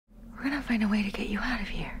gotta find a way to get you out of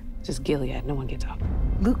here. Just Gilead, no one gets out.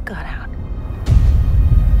 Luke got out.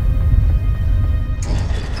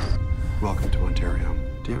 Welcome to Ontario.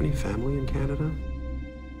 Do you have any family in Canada?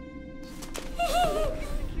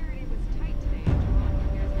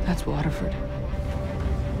 That's Waterford.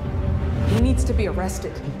 He needs to be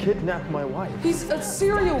arrested. He kidnapped my wife. He's a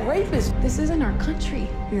serial rapist. This isn't our country.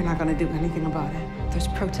 You're not gonna do anything about it. There's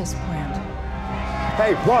protests planned.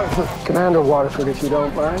 Hey, Waterford. Commander Waterford, if you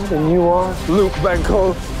don't mind. And you are? Luke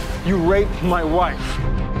Banco. You raped my wife.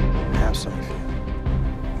 I have some for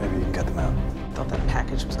you. Maybe you can get them out. I thought that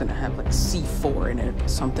package was gonna have like C4 in it,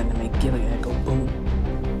 something to make Gilead go boom.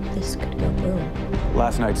 This could go boom.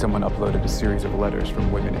 Last night, someone uploaded a series of letters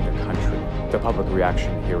from women in the country. The public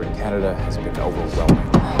reaction here in Canada has been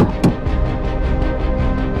overwhelming.